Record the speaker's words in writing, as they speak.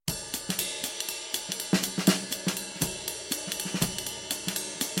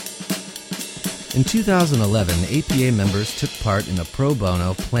In 2011, APA members took part in a pro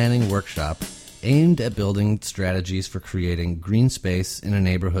bono planning workshop aimed at building strategies for creating green space in a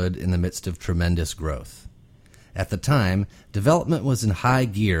neighborhood in the midst of tremendous growth. At the time, development was in high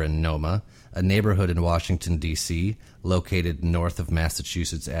gear in Noma, a neighborhood in Washington, D.C., located north of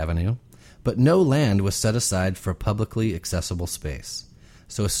Massachusetts Avenue, but no land was set aside for publicly accessible space,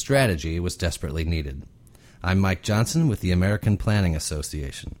 so a strategy was desperately needed. I'm Mike Johnson with the American Planning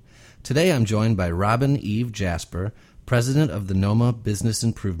Association. Today I'm joined by Robin Eve Jasper, president of the Noma Business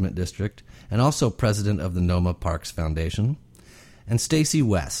Improvement District and also president of the Noma Parks Foundation, and Stacy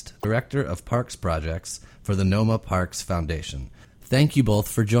West, director of Parks Projects for the Noma Parks Foundation. Thank you both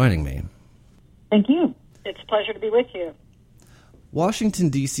for joining me. Thank you. It's a pleasure to be with you. Washington,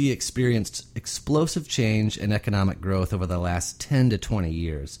 D.C. experienced explosive change and economic growth over the last 10 to 20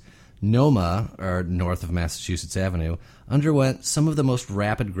 years. Noma, or north of Massachusetts Avenue, underwent some of the most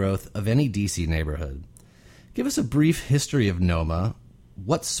rapid growth of any D.C. neighborhood. Give us a brief history of Noma,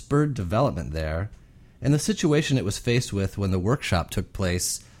 what spurred development there, and the situation it was faced with when the workshop took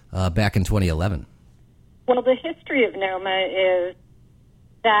place back in 2011. Well, the history of Noma is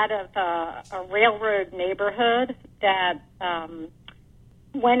that of a railroad neighborhood that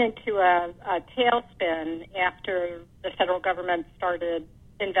went into a tailspin after the federal government started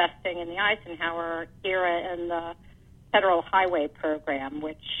investing in the Eisenhower era in the Federal Highway Program,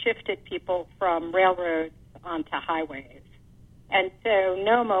 which shifted people from railroads onto highways. And so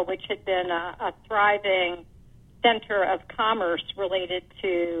Noma, which had been a thriving center of commerce related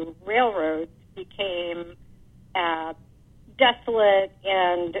to railroads, became desolate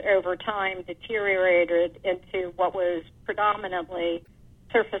and over time deteriorated into what was predominantly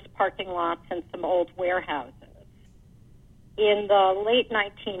surface parking lots and some old warehouses. In the late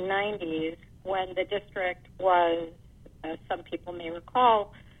 1990s, when the district was, as some people may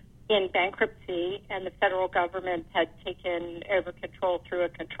recall, in bankruptcy and the federal government had taken over control through a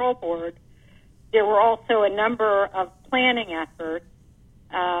control board, there were also a number of planning efforts,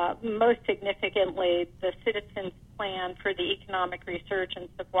 most significantly the Citizens Plan for the Economic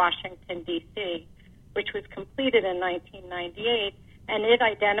Resurgence of Washington, D.C., which was completed in 1998, and it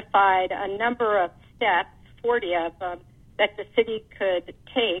identified a number of steps, 40 of them, that the city could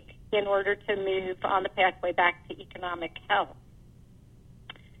take in order to move on the pathway back to economic health.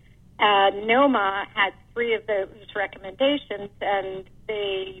 Noma had three of those recommendations, and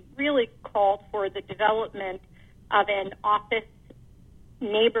they really called for the development of an office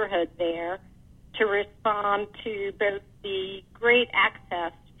neighborhood there to respond to both the great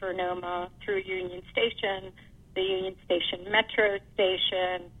access for Noma through Union Station, the Union Station Metro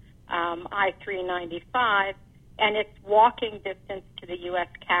Station, I-395, and its walking distance to the U.S.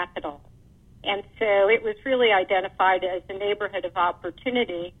 Capitol. And so it was really identified as a neighborhood of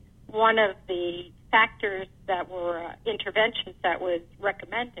opportunity. One of the factors that were interventions that was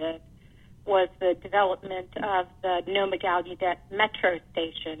recommended was the development of the Noma-Gallaudet Metro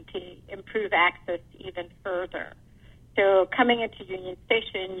Station to improve access even further. So coming into Union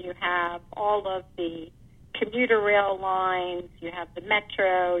Station, you have all of the commuter rail lines, you have the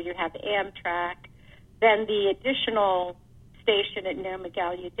Metro, you have Amtrak. Then the additional station at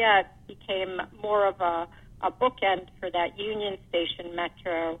Noma-Gallaudet became more of a bookend for that Union Station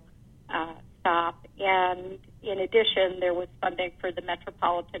Metro stop. And in addition, there was funding for the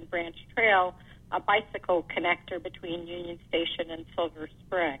Metropolitan Branch Trail, a bicycle connector between Union Station and Silver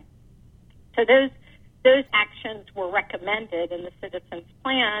Spring. So those actions were recommended in the Citizens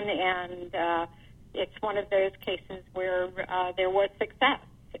Plan, and it's one of those cases where there was success.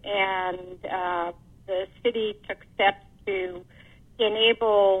 And the city took steps to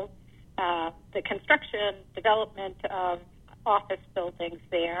enable the construction, development of office buildings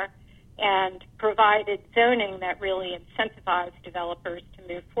there, and provided zoning that really incentivized developers to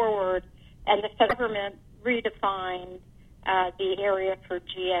move forward. And the federal government redefined the area for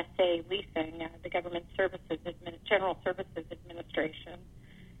GSA leasing, the Government Services General Services Administration,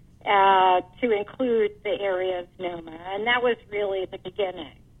 to include the area of Noma. And that was really the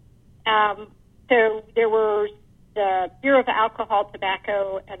beginning. So there were the Bureau of Alcohol,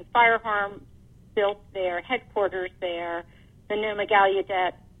 Tobacco, and Firearms built their headquarters there. The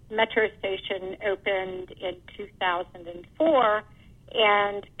Noma-Gallaudet Metro Station opened in 2004,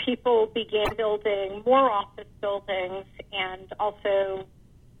 and people began building more office buildings, and also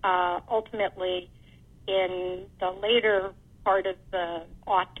ultimately in the later part of the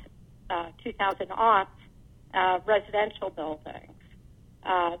 2000 aughts, residential buildings.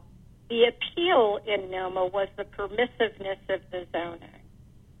 The appeal in Noma was the permissiveness of the zoning.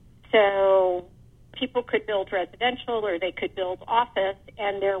 So people could build residential or they could build office,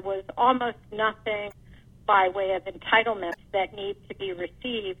 and there was almost nothing by way of entitlements that need to be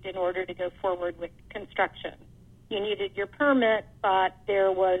received in order to go forward with construction. You needed your permit, but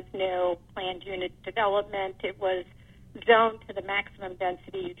there was no planned unit development. It was zoned to the maximum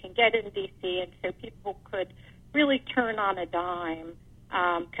density you can get in D.C., and so people could really turn on a dime,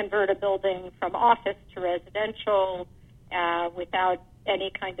 convert a building from office to residential without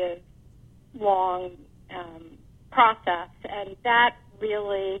any kind of long process, and that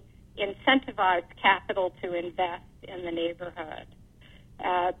really incentivized capital to invest in the neighborhood.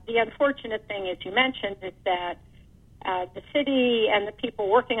 The unfortunate thing, as you mentioned, is that the city and the people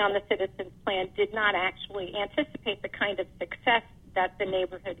working on the Citizens Plan did not actually anticipate the kind of success that the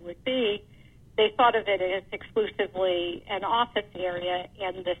neighborhood would be. They thought of it as exclusively an office area,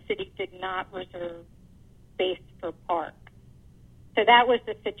 and the city did not reserve space for parks. So that was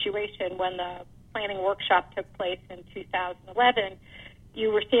the situation when the planning workshop took place in 2011.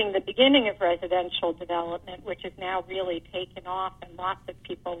 You were seeing the beginning of residential development, which has now really taken off, and lots of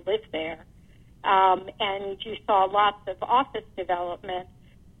people live there. And you saw lots of office development,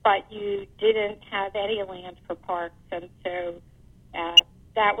 but you didn't have any land for parks, and so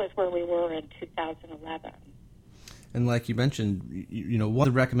that was where we were in 2011. And like you mentioned, one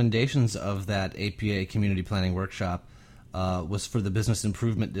of the recommendations of that APA Community Planning Workshop was for the Business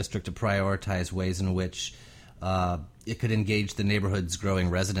Improvement District to prioritize ways in which it could engage the neighborhood's growing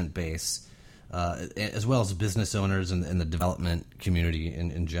resident base, as well as business owners and the development community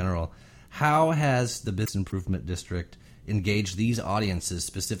in general. How has the Business Improvement District engaged these audiences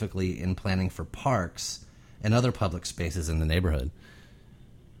specifically in planning for parks and other public spaces in the neighborhood?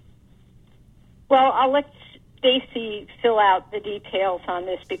 Well, I'll let Stacy fill out the details on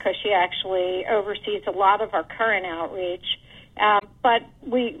this because she actually oversees a lot of our current outreach. But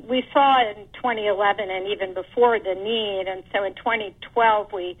we saw in 2011 and even before the need, and so in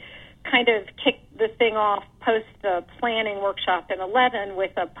 2012 we kind of kicked the thing off post the planning workshop in 11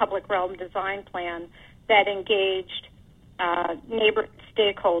 with a public realm design plan that engaged neighborhood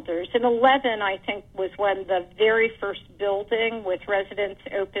stakeholders. In 11, I think, was when the very first building with residents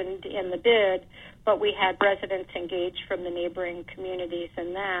opened in the bid, but we had residents engaged from the neighboring communities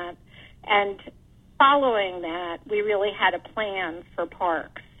in that. And following that, we really had a plan for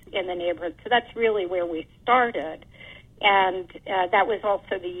parks in the neighborhood. So that's really where we started. And that was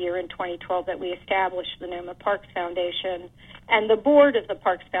also the year in 2012 that we established the Noma Parks Foundation. And the board of the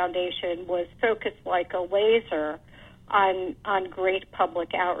Parks Foundation was focused like a laser on great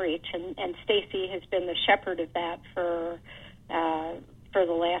public outreach. And Stacy has been the shepherd of that for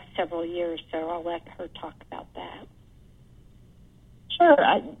the last several years. So I'll let her talk about that. Sure.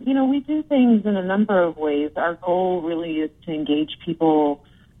 We do things in a number of ways. Our goal really is to engage people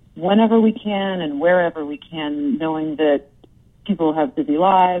whenever we can and wherever we can, knowing that people have busy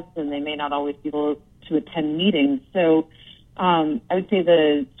lives and they may not always be able to attend meetings. So I would say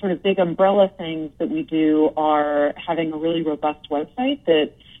the sort of big umbrella things that we do are having a really robust website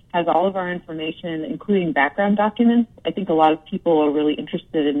that has all of our information, including background documents. I think a lot of people are really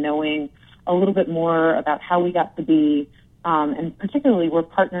interested in knowing a little bit more about how we got to be, and particularly we're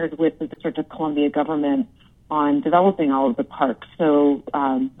partnered with the District of Columbia government on developing all of the parks. So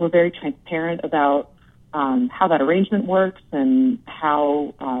we're very transparent about how that arrangement works and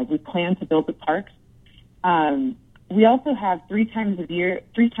how we plan to build the parks. We also have three times a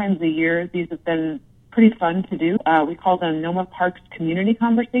year, these have been pretty fun to do. We call them Noma Parks Community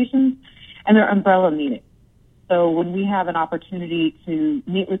Conversations, and they're umbrella meetings. So when we have an opportunity to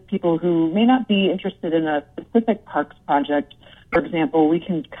meet with people who may not be interested in a specific parks project, for example, we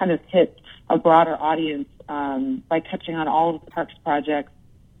can kind of hit a broader audience by touching on all of the parks projects.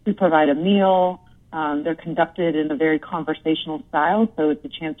 We provide a meal. They're conducted in a very conversational style, so it's a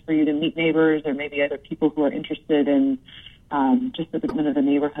chance for you to meet neighbors or maybe other people who are interested in just the development of the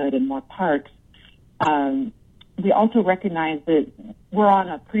neighborhood and more parks. We also recognize that we're on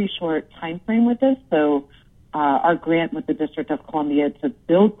a pretty short time frame with this, so our grant with the District of Columbia to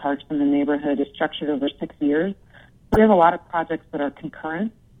build parks in the neighborhood is structured over 6 years. We have a lot of projects that are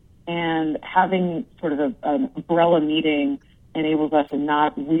concurrent, and having sort of an umbrella meeting enables us to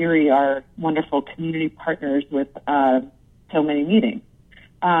not weary our wonderful community partners with so many meetings.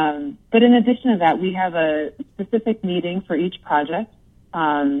 But in addition to that, we have a specific meeting for each project,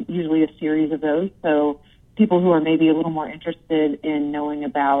 usually a series of those. So people who are maybe a little more interested in knowing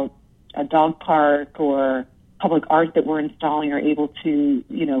about a dog park or public art that we're installing are able to,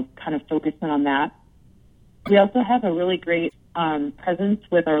 kind of focus in on that. We also have a really great presence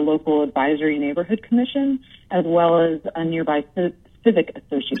with our local advisory neighborhood commission, as well as a nearby civic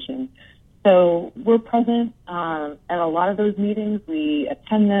association. So we're present at a lot of those meetings. We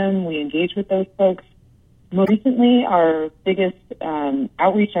attend them. We engage with those folks. More recently, our biggest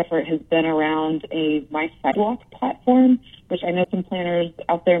outreach effort has been around a My Sidewalk platform, which I know some planners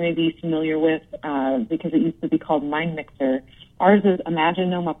out there may be familiar with because it used to be called MindMixer. Ours is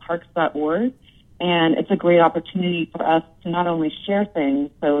imaginenomaparks.org, and it's a great opportunity for us to not only share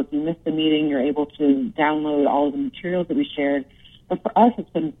things, so if you missed a meeting, you're able to download all of the materials that we shared, but for us, it's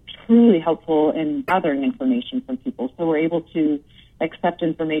been truly helpful in gathering information from people. So we're able to accept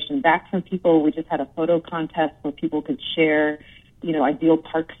information back from people. We just had a photo contest where people could share, ideal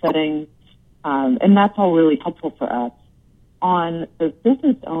park settings, and that's all really helpful for us. On the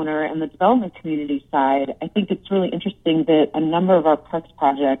business owner and the development community side, I think it's really interesting that a number of our parks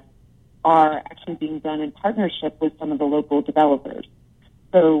projects are actually being done in partnership with some of the local developers.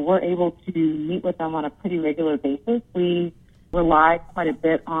 So we're able to meet with them on a pretty regular basis. We rely quite a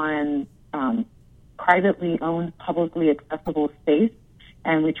bit on privately owned, publicly accessible space,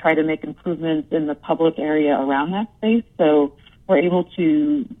 and we try to make improvements in the public area around that space. So we're able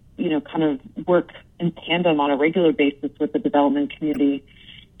to, kind of work in tandem on a regular basis with the development community.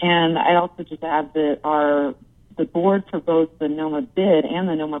 And I'd also just add that the board for both the NOMA BID and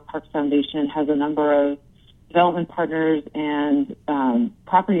the NOMA Parks Foundation has a number of development partners and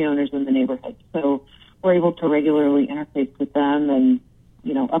property owners in the neighborhood. So we're able to regularly interface with them and,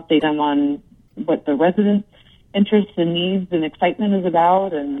 update them on what the residents' interests and needs and excitement is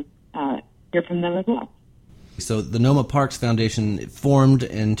about, and hear from them as well. So the NOMA Parks Foundation formed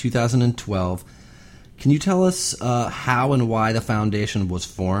in 2012. Can you tell us how and why the foundation was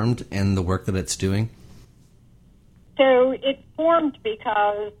formed and the work that it's doing? So it formed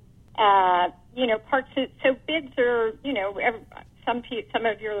because, parks, so bids are, some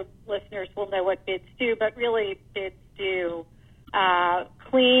of your listeners will know what bids do, but really bids do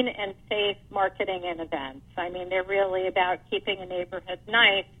clean and safe marketing and events. I mean, they're really about keeping a neighborhood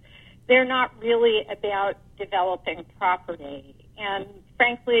nice. They're not really about developing property. And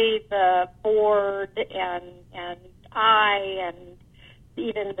frankly, the board and I and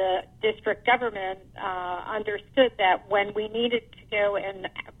even the district government understood that when we needed to go and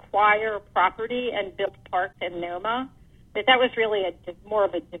acquire property and build parks in NOMA, that was really more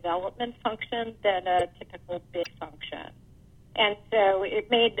of a development function than a typical bid function. And so it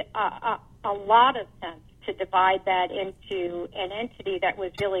made a lot of sense to divide that into an entity that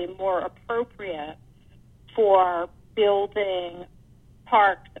was really more appropriate for building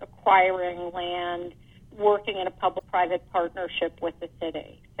parks, acquiring land, working in a public-private partnership with the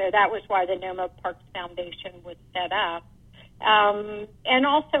city. So that was why the NOMA Parks Foundation was set up. And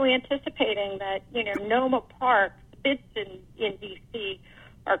also anticipating that, NOMA Parks, bids in D.C.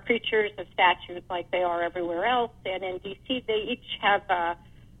 are creatures of statute like they are everywhere else. And in D.C., they each have a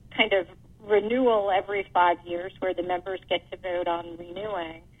kind of renewal every 5 years where the members get to vote on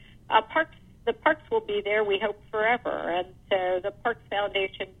renewing. The parks will be there, we hope, forever. And so the Parks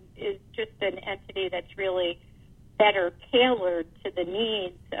Foundation is just an entity that's really better tailored to the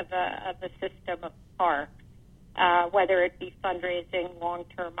needs of a system of parks, whether it be fundraising,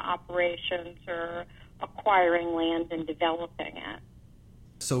 long-term operations, or acquiring land and developing it.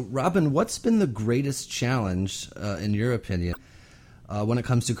 So, Robin, what's been the greatest challenge, in your opinion, when it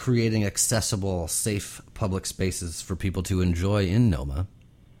comes to creating accessible, safe public spaces for people to enjoy in NOMA?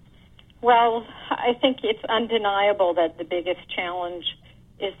 Well, I think it's undeniable that the biggest challenge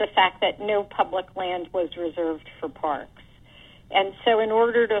is the fact that no public land was reserved for parks. And so in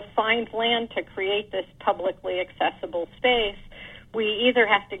order to find land to create this publicly accessible space, we either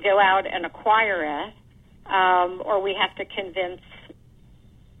have to go out and acquire it, or we have to convince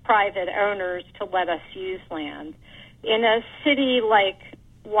private owners to let us use land. In a city like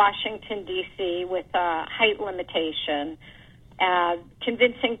Washington, D.C., with a height limitation,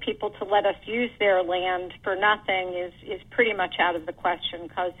 convincing people to let us use their land for nothing is pretty much out of the question,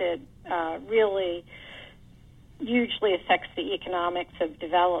 because it really hugely affects the economics of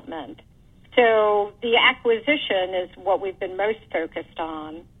development. So the acquisition is what we've been most focused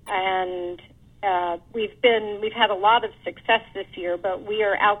on, and we've had a lot of success this year, but we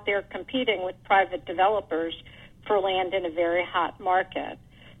are out there competing with private developers for land in a very hot market.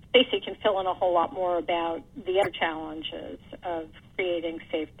 Stacey can fill in a whole lot more about the other challenges of creating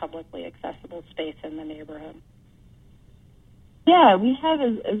safe, publicly accessible space in the neighborhood. Yeah, we have,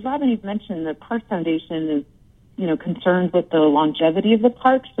 as Robin has mentioned, the Parks Foundation is, concerned with the longevity of the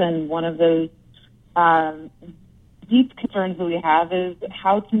parks, and one of those deep concerns that we have is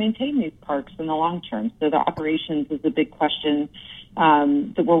how to maintain these parks in the long term. So the operations is a big question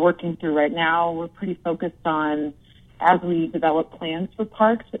that we're working through right now. We're pretty focused on as we develop plans for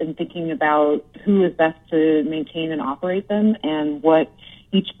parks and thinking about who is best to maintain and operate them and what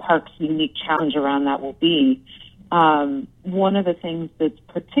each park's unique challenge around that will be. One of the things that's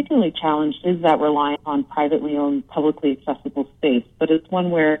particularly challenged is that reliance on privately owned, publicly accessible space. But it's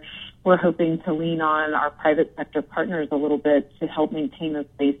one where we're hoping to lean on our private sector partners a little bit to help maintain those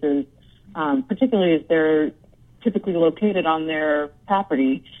spaces, particularly as they're typically located on their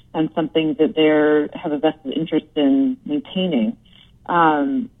property and something that they have a vested interest in maintaining.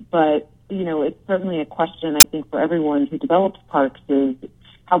 But, it's certainly a question, I think, for everyone who develops parks is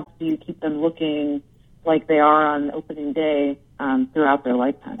how do you keep them looking like they are on opening day throughout their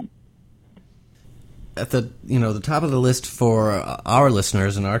lifetime? At the top of the list for our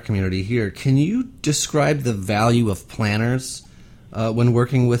listeners in our community here, can you describe the value of planners when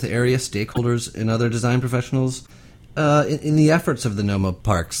working with area stakeholders and other design professionals in the efforts of the NOMA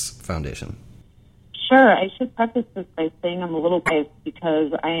Parks Foundation? Sure. I should preface this by saying I'm a little biased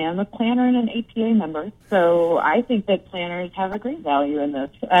because I am a planner and an APA member, so I think that planners have a great value in this.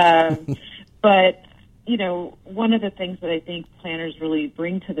 But, one of the things that I think planners really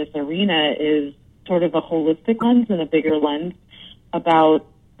bring to this arena is sort of a holistic lens and a bigger lens about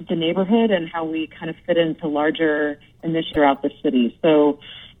the neighborhood and how we kind of fit into larger initiatives throughout the city. So,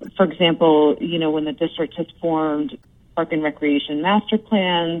 for example, when the district has formed park and recreation master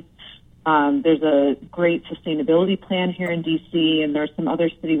plans, there's a great sustainability plan here in D.C., and there's some other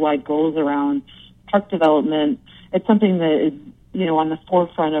citywide goals around park development. It's something that is, on the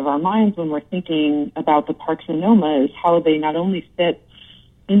forefront of our minds when we're thinking about the parks in NOMA is how they not only fit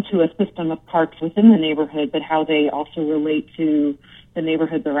into a system of parks within the neighborhood, but how they also relate to the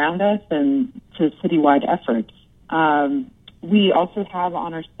neighborhoods around us and to citywide efforts. We also have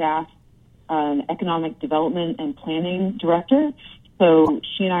on our staff an economic development and planning director. So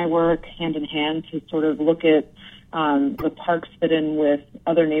she and I work hand in hand to sort of look at the parks fit in with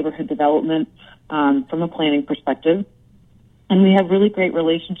other neighborhood development from a planning perspective. And we have really great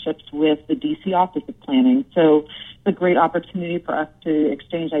relationships with the D.C. Office of Planning. So it's a great opportunity for us to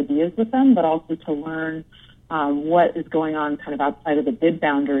exchange ideas with them, but also to learn what is going on kind of outside of the bid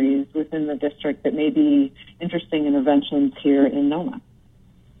boundaries within the district that may be interesting interventions here in NOMA.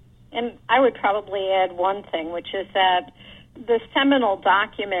 And I would probably add one thing, which is that the seminal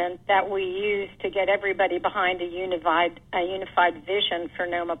document that we used to get everybody behind a unified vision for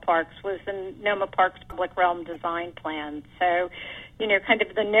NOMA Parks was the NOMA Parks Public Realm Design Plan. So, kind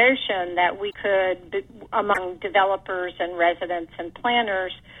of the notion that we could, among developers and residents and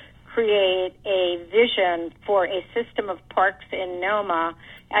planners, create a vision for a system of parks in NOMA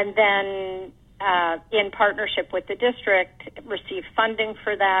and then, in partnership with the district, receive funding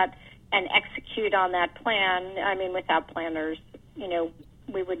for that and execute on that plan. I mean, without planners,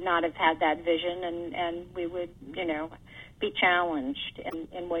 we would not have had that vision and we would, be challenged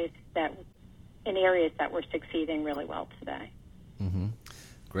in ways that, in areas that we're succeeding really well today. Mm-hmm.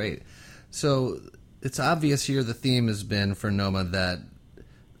 Great. So it's obvious here the theme has been for NOMA that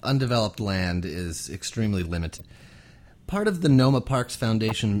undeveloped land is extremely limited. Part of the NOMA Parks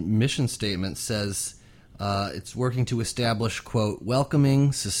Foundation mission statement says it's working to establish, quote,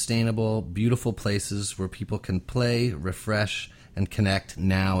 welcoming, sustainable, beautiful places where people can play, refresh, and connect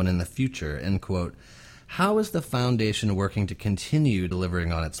now and in the future, end quote. How is the foundation working to continue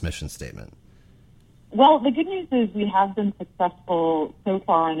delivering on its mission statement? Well, the good news is we have been successful so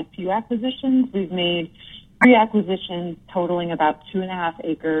far in a few acquisitions. We've made 3 acquisitions totaling about 2.5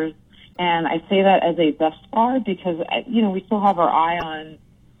 acres. And I say that as a thus far because, we still have our eye on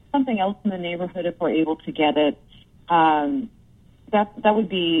something else in the neighborhood if we're able to get it. That would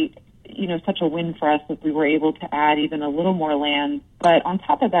be, such a win for us if we were able to add even a little more land. But on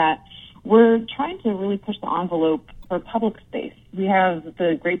top of that, we're trying to really push the envelope for public space. We have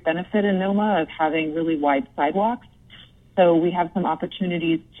the great benefit in NOMA of having really wide sidewalks. So we have some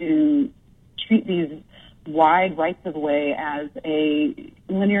opportunities to treat these wide rights of way as a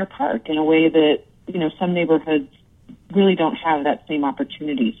linear park in a way that, some neighborhoods really don't have that same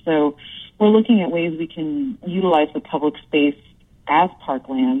opportunity. So we're looking at ways we can utilize the public space as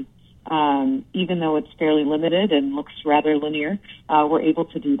parkland. Even though it's fairly limited and looks rather linear, we're able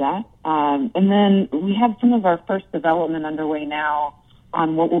to do that. And then we have some of our first development underway now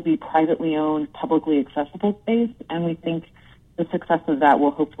on what will be privately owned, publicly accessible space, and we think the success of that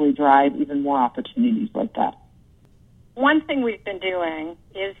will hopefully drive even more opportunities like that. One thing we've been doing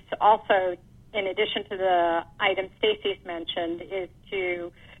is also, in addition to the item Stacey's mentioned, is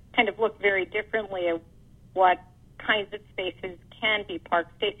to kind of look very differently at what kinds of spaces can be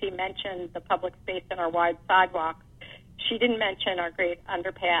parks. Stacey mentioned the public space and our wide sidewalks. She didn't mention our great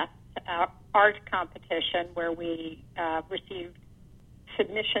underpass art competition where we received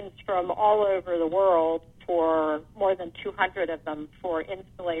submissions from all over the world, for more than 200 of them, for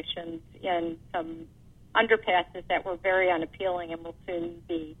installations in some underpasses that were very unappealing and will soon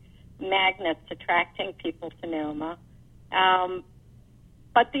be magnets attracting people to NOMA.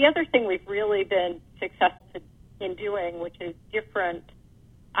 But the other thing we've really been successful in doing, which is different,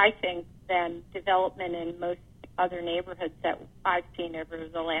 I think, than development in most other neighborhoods that I've seen over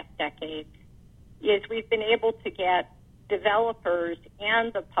the last decade, is we've been able to get developers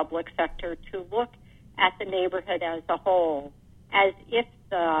and the public sector to look at the neighborhood as a whole, as if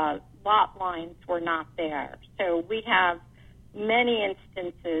the lot lines were not there. So we have many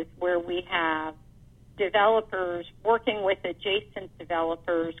instances where we have developers working with adjacent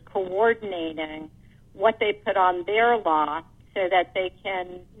developers, coordinating what they put on their lot so that they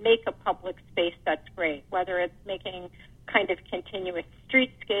can make a public space that's great, whether it's making kind of continuous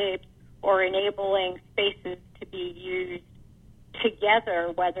streetscapes or enabling spaces to be used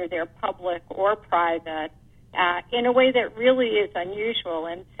together, whether they're public or private, in a way that really is unusual.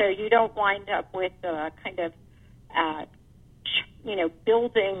 And so you don't wind up with a kind of,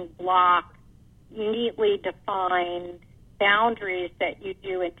 building block, neatly defined boundaries that you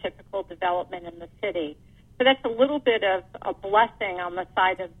do in typical development in the city. So that's a little bit of a blessing on the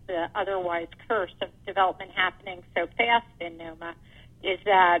side of the otherwise curse of development happening so fast in NOMA, is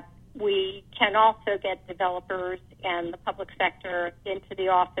that we can also get developers and the public sector into the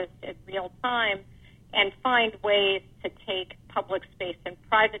office in real time and find ways to take public space and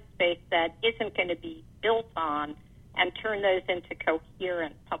private space that isn't going to be built on and turn those into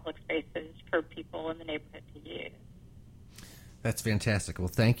coherent public spaces for people in the neighborhood to use. That's fantastic. Well,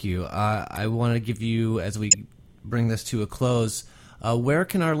 thank you. I want to give you, as we bring this to a close, where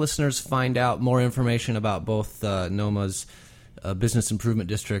can our listeners find out more information about both NOMA's Business Improvement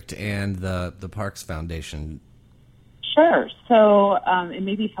District and the Parks Foundation? Sure. So it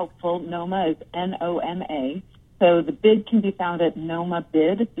may be helpful. NOMA is NOMA. So the bid can be found at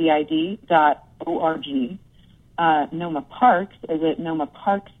nomabid.org. NOMA Parks is at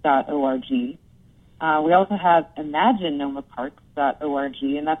nomaparks.org. We also have imaginenomaparks.org,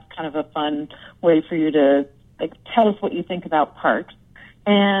 and that's kind of a fun way for you to tell us what you think about parks.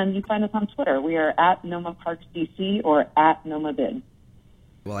 And you find us on Twitter. We are at NOMA Parks DC or at NOMABid.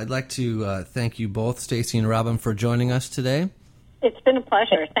 Well, I'd like to thank you both, Stacy and Robin, for joining us today. It's been a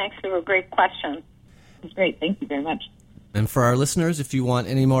pleasure. Thanks for a great question. It's great. Thank you very much. And for our listeners, if you want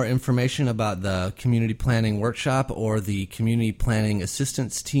any more information about the Community Planning Workshop or the Community Planning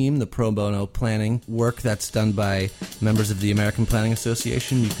Assistance Team, the pro bono planning work that's done by members of the American Planning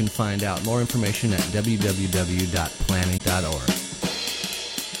Association, you can find out more information at www.planning.org.